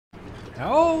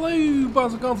Hello,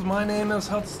 boys and girls, my name is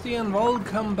Hudson and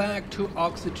welcome back to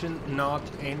Oxygen Not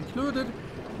Included,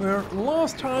 where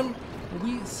last time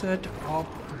we set up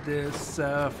this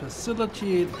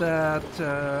facility that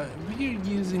we're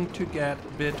using to get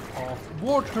a bit of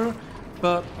water,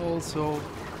 but also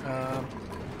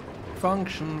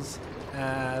functions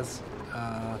as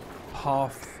a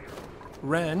half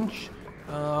ranch.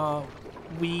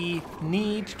 We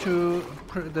need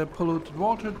the polluted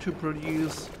water to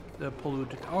produce the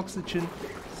polluted oxygen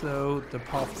so the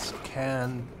puffs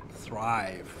can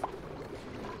thrive.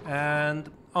 And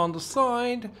on the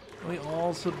side we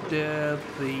also did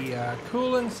the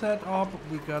cooling setup.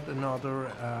 We got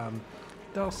another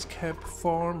dust cap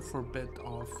farm for a bit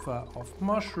of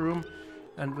mushroom,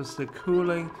 and with the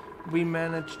cooling we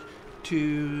managed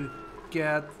to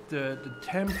get the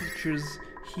temperatures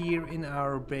here in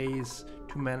our base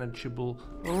to manageable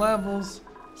levels,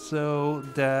 so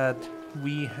that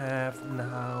we have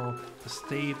now a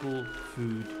stable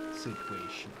food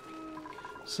situation.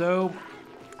 So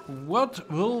what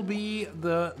will be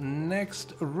the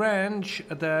next ranch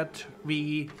that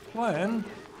we plan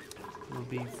will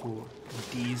be for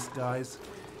these guys.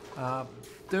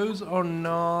 Those are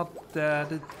not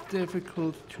that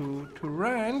difficult to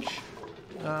ranch,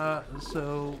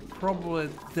 so probably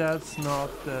that's not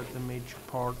the major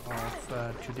part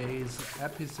of today's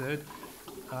episode.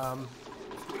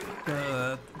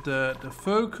 The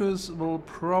focus will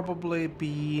probably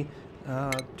be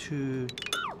to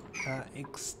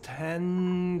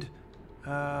extend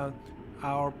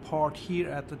our part here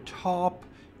at the top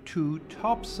to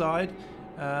topside,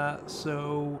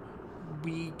 so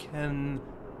we can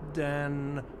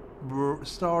then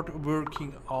start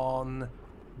working on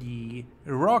the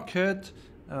rocket,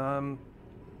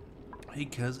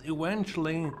 because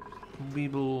eventually we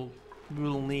will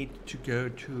need to go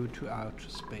to outer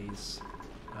space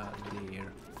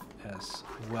there as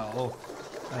well.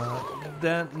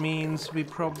 That means we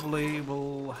probably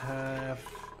will have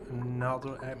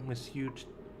another atmosphere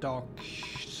dock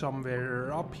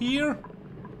somewhere up here,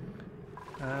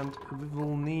 and we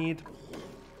will need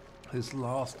this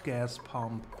last gas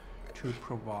pump to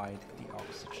provide the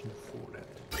oxygen for that.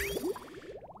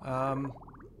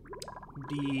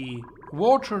 The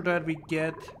water that we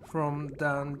get from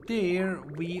down there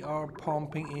we are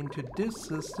pumping into this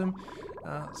system,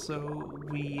 so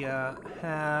we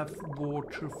have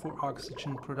water for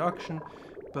oxygen production,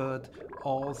 but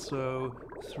also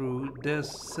through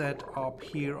this setup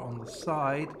here on the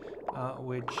side,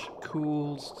 which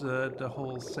cools the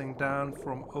whole thing down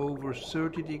from over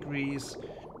 30 degrees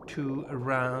to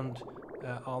around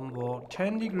under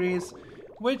 10 degrees,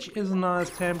 which is nice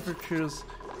temperatures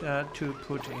to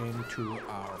put into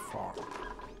our farm.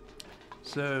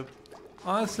 So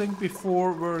I think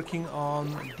before working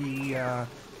on the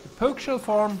Pokeshell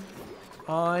farm,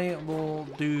 I will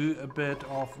do a bit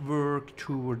of work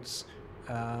towards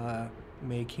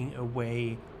making a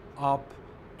way up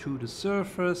to the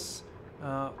surface.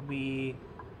 We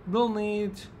will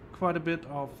need quite a bit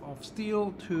of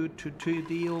steel to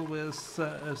deal with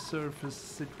a surface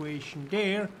situation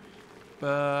there,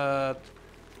 but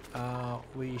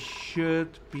we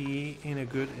should be in a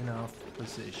good enough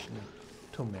position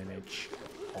to manage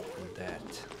all of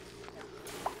that.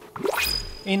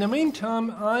 In the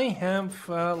meantime, I have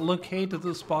located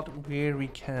a spot where we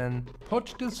can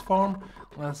put this farm.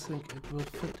 I think it will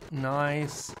fit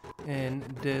nice in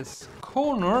this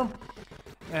corner.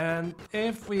 And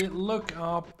if we look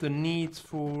up the needs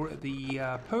for the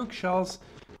Pokeshells,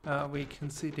 we can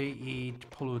see they eat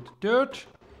polluted dirt,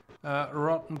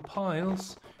 rotten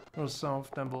piles, or some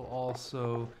of them will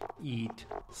also eat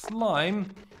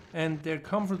slime, and their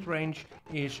comfort range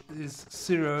is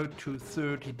 0 to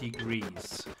 30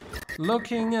 degrees.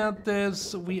 Looking at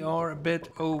this, we are a bit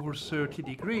over 30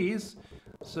 degrees,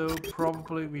 so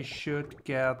probably we should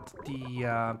get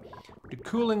the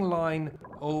cooling line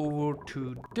over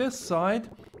to this side,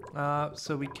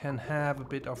 so we can have a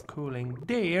bit of cooling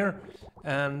there,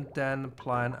 and then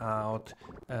plan out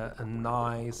a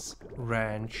nice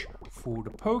ranch for the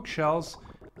Pokeshells,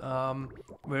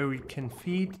 where we can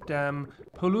feed them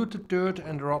polluted dirt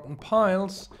and rotten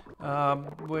piles,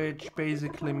 which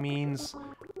basically means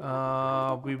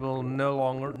we will no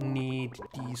longer need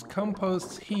these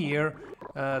composts here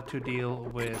to deal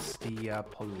with the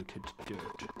polluted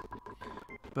dirt.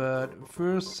 But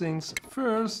first things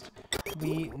first,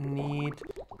 we need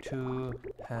to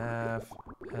have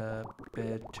a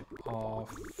bit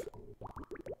of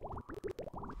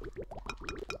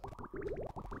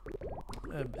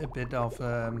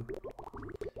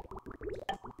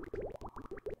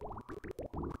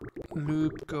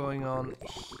loop going on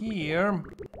here.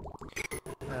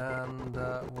 And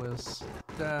with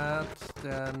that,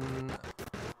 then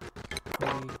we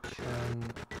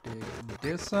can dig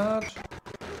this out.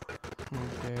 And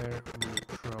there we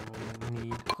probably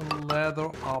need a ladder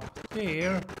up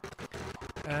there.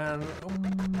 And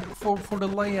for the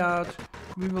layout,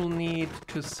 we will need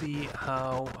to see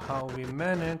how we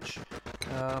manage.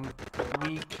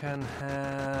 We can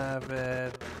have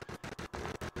it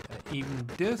even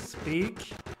this big,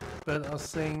 but I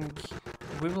think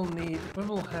we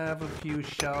will have a few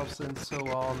shelves and so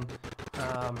on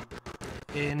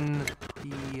in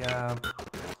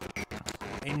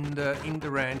the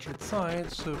ranch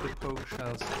inside, so the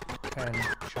Pokeshells can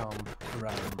jump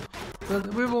around.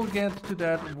 But we will get to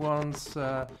that once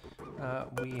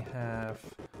we have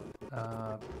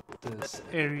this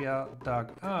area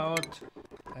dug out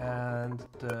and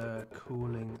the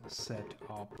cooling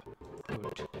setup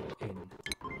put in.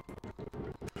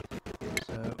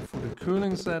 So for the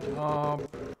cooling setup,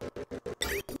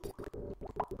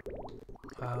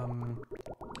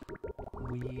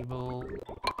 we will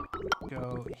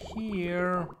go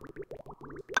here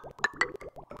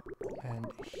and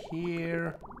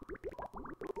here.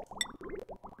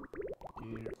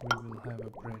 Here we will have a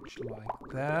bridge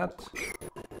like that.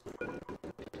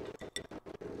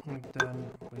 And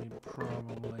then we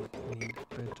probably need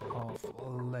a bit of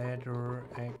ladder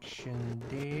action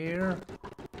there.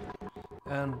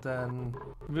 And then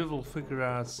we will figure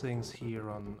out things here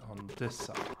on this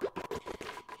side.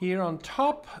 Here on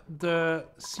top, the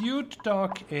suit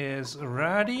dock is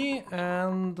ready,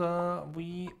 and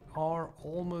we are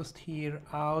almost here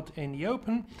out in the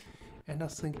open. And I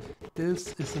think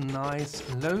this is a nice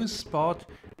low spot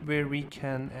where we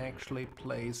can actually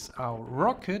place our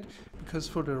rocket, because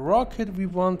for the rocket we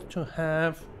want to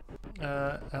have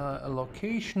a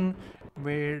location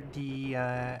where the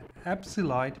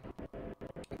epsilite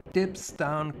dips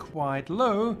down quite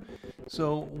low,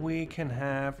 so we can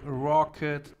have a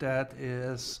rocket that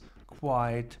is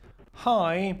quite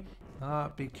high,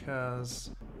 because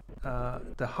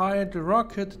the higher the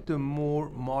rocket, the more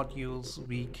modules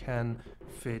we can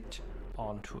fit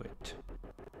onto it.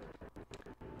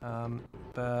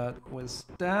 But with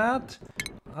that,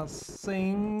 I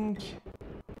think,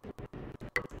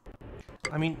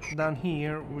 I mean, down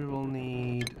here we will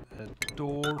need a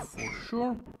door for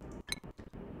sure.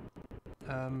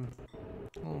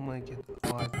 We'll make it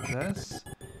like this,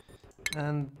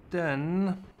 and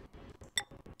then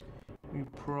we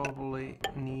probably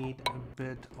need a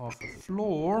bit of a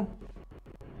floor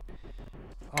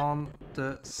on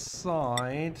the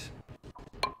side.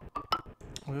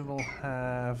 We will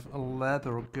have a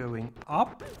ladder going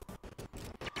up,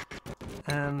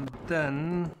 and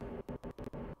then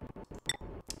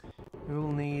we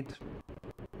will need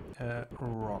a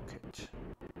rocket.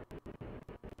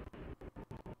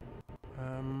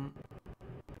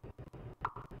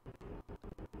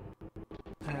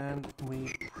 And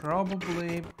we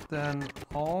probably then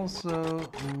also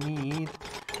need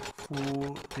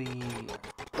for the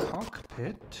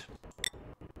cockpit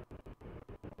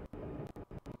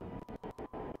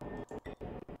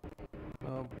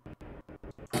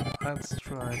let's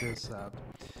try this out.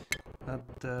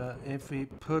 But if we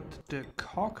put the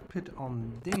cockpit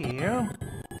on there,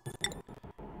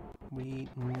 we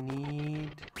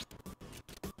need,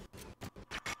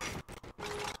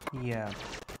 yeah,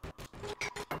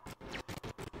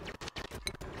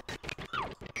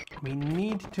 we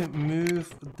need to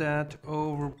move that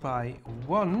over by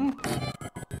 1,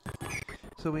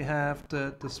 so we have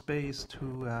the space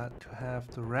to have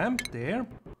the ramp there,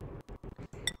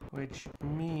 which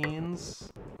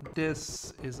means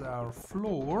this is our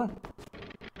floor.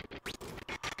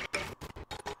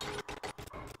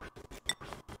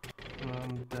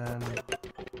 And then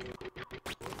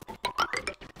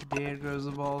there goes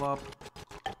the wall up,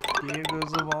 there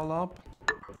goes the wall up,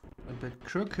 a bit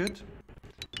crooked.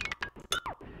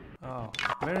 Oh,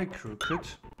 very crooked.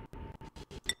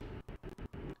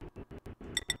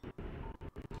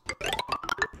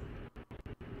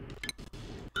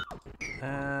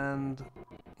 And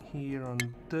here on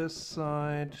this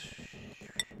side,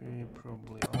 we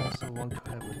probably also want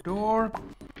to have a door.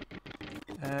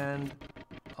 And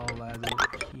a ladder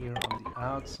here on the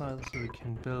outside, so we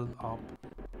can build up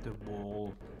the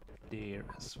wall there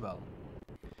as well.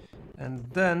 And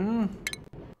then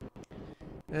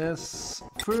this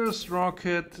first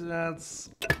rocket, that's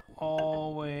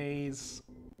always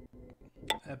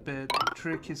a bit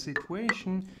tricky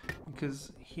situation,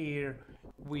 because here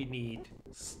we need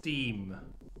steam,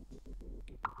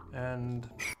 and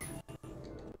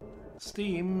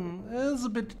steam is a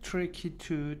bit tricky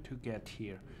to get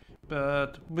here,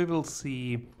 but we will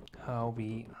see how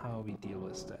we deal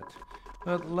with that.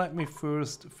 But let me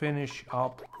first finish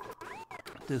up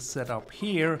this setup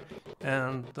here,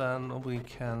 and then we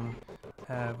can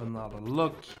have another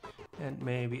look and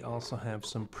maybe also have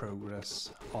some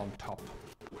progress on top.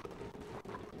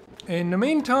 In the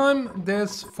meantime,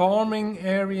 this farming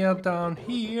area down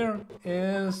here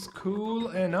is cool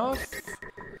enough.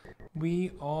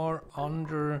 We are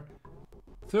under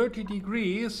 30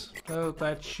 degrees, so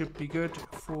that should be good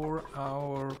for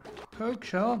our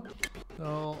Pokeshell.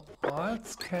 So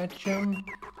let's catch him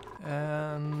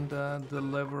and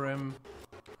deliver him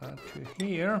to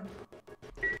here,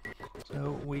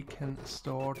 so we can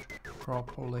start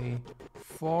properly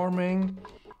farming.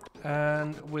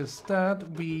 And with that,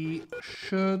 we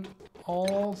should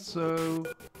also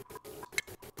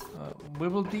we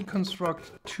will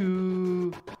deconstruct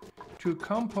two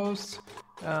composts,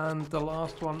 and the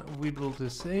last one we will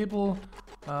disable.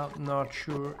 Not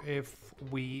sure if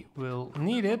we will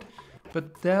need it,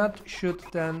 but that should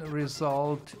then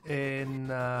result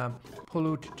in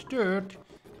polluted dirt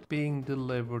being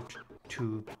delivered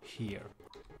to here.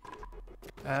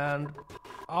 And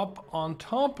up on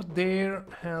top there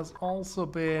has also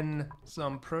been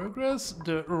some progress.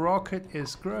 The rocket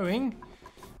is growing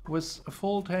with a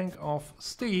full tank of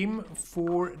steam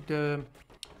for the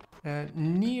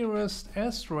nearest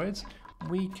asteroids.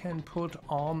 We can put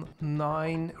on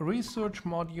 9 research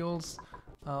modules,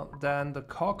 then the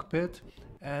cockpit,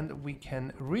 and we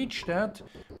can reach that.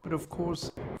 But of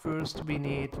course, first we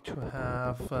need to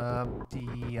have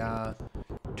the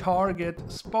target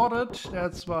spotted.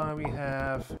 That's why we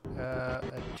have a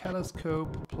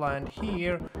telescope planned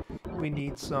here. We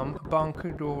need some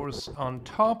bunker doors on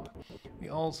top. We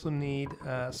also need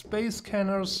space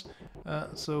scanners,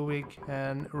 so we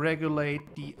can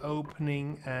regulate the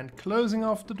opening and closing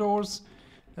of the doors.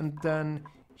 And then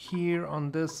here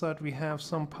on this side we have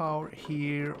some power.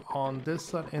 Here on this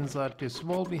side, inside this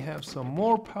wall, we have some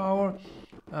more power.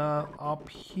 Up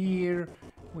here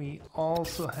we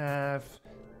also have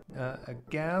a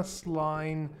gas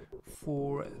line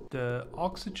for the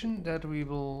oxygen that we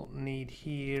will need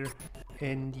here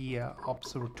in the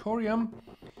observatorium.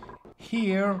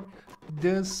 Here,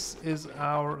 this is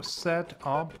our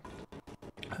setup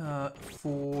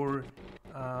for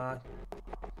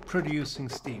producing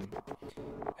steam,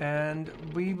 and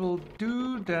we will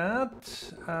do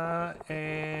that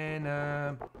in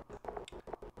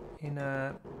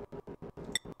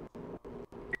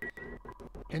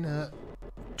a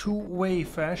two-way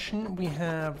fashion. We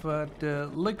have the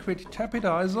liquid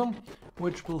tapidizer,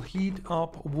 which will heat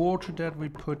up water that we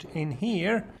put in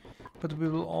here, but we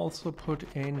will also put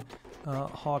in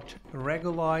hot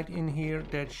regolite in here.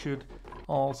 That should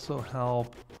also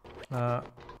help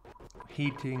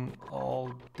heating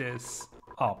all this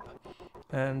up.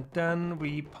 And then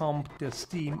we pump the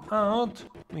steam out.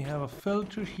 We have a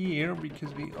filter here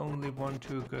because we only want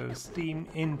to go steam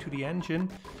into the engine.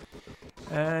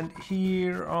 And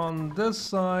here on this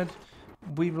side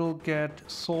we will get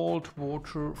salt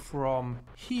water from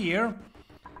here,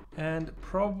 and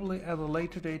probably at a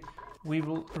later date we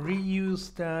will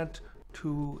reuse that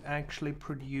to actually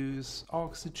produce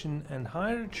oxygen and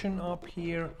hydrogen up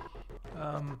here,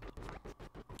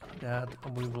 that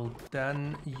we will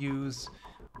then use.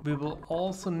 We will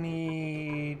also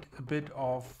need a bit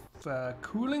of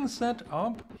cooling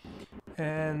setup,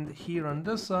 and here on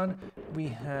this side we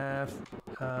have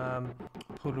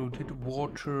polluted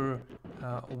water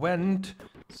vent,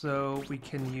 so we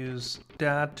can use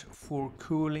that for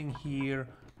cooling here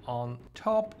on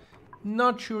top.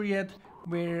 Not sure yet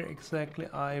where exactly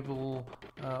I will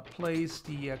place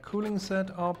the cooling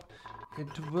setup.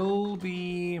 It will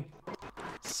be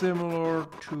similar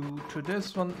to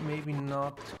this one, maybe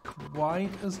not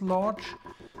quite as large.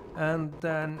 And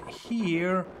then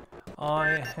here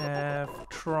I have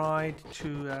tried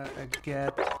to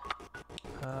get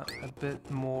a bit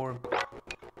more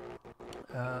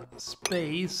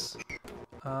space,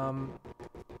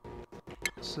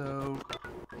 so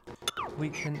we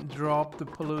can drop the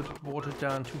polluted water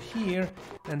down to here,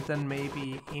 and then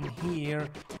maybe in here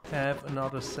have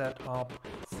another setup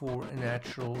for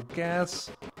natural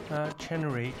gas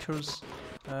generators,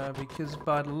 because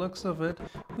by the looks of it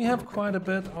we have quite a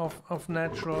bit of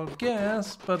natural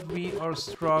gas, but we are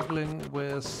struggling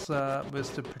with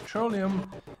the petroleum,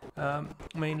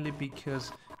 mainly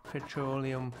because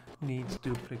petroleum needs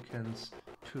duplicants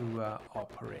to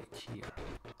operate here.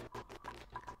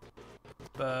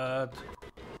 But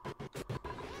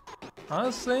I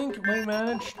think we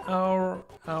managed our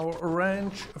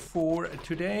ranch for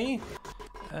today,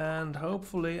 and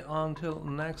hopefully until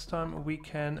next time we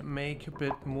can make a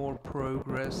bit more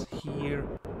progress here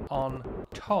on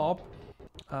top,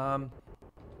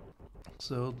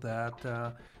 so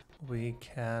that we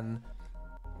can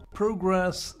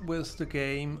progress with the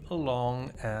game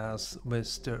along as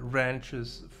with the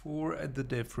ranches for the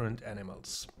different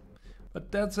animals.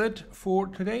 But that's it for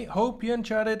today. Hope you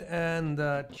enjoyed it, and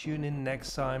tune in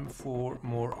next time for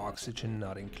more oxygen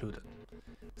not included.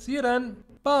 See you then.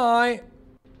 Bye.